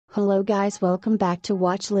Hello guys, welcome back to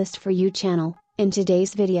Watch List for You channel. In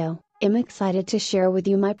today's video, I'm excited to share with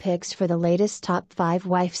you my picks for the latest top 5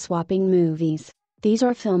 wife swapping movies. These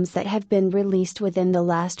are films that have been released within the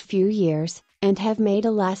last few years, and have made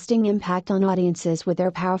a lasting impact on audiences with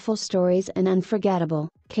their powerful stories and unforgettable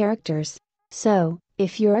characters. So,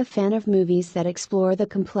 if you're a fan of movies that explore the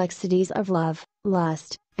complexities of love,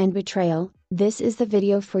 lust, and betrayal, this is the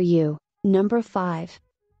video for you. Number 5.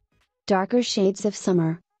 Darker Shades of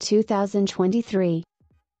Summer, 2023.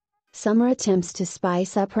 Summer attempts to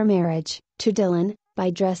spice up her marriage to Dylan by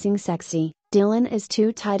dressing sexy. Dylan is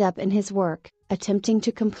too tied up in his work, attempting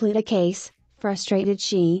to complete a case. Frustrated,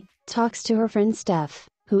 she talks to her friend Steph,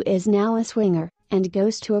 who is now a swinger, and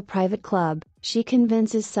goes to a private club. She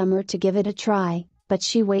convinces Summer to give it a try, but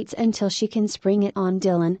she waits until she can spring it on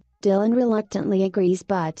Dylan. Dylan reluctantly agrees,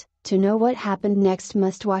 but to know what happened next,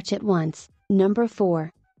 must watch it once. Number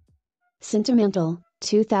 4. Sentimental,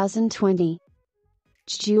 2020.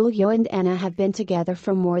 Julio and Anna have been together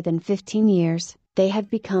for more than 15 years. They have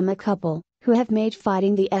become a couple who have made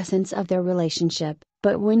fighting the essence of their relationship.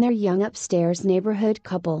 But when their young upstairs neighborhood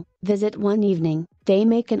couple visit one evening, they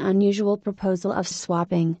make an unusual proposal of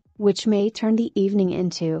swapping, which may turn the evening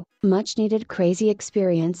into much needed crazy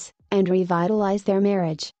experience and revitalize their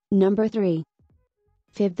marriage. Number 3.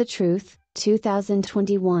 Fib the Truth,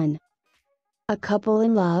 2021. A couple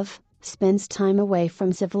in love spends time away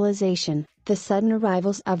from civilization. The sudden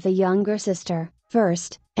arrivals of the younger sister,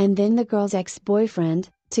 first, and then the girl's ex-boyfriend,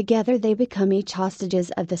 together they become each hostages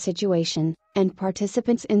of the situation, and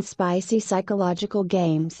participants in spicy psychological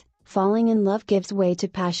games. Falling in love gives way to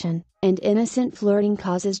passion, and innocent flirting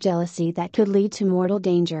causes jealousy that could lead to mortal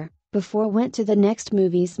danger. Before went to the next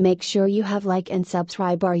movies, make sure you have like and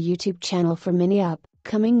subscribe our YouTube channel for many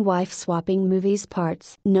upcoming wife swapping movies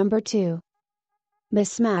parts. Number 2.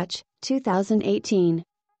 Mismatch, 2018.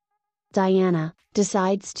 Diana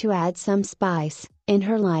decides to add some spice in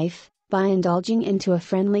her life by indulging into a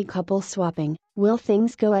friendly couple swapping. Will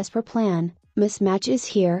things go as per plan? Mismatch is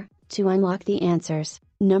here to unlock the answers.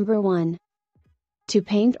 Number 1. To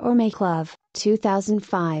Paint or Make Love,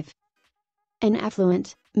 2005. An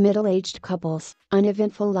affluent, middle-aged couple's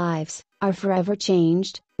uneventful lives are forever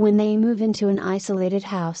changed when they move into an isolated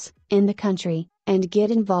house in the country and get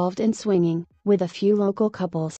involved in swinging with a few local couples.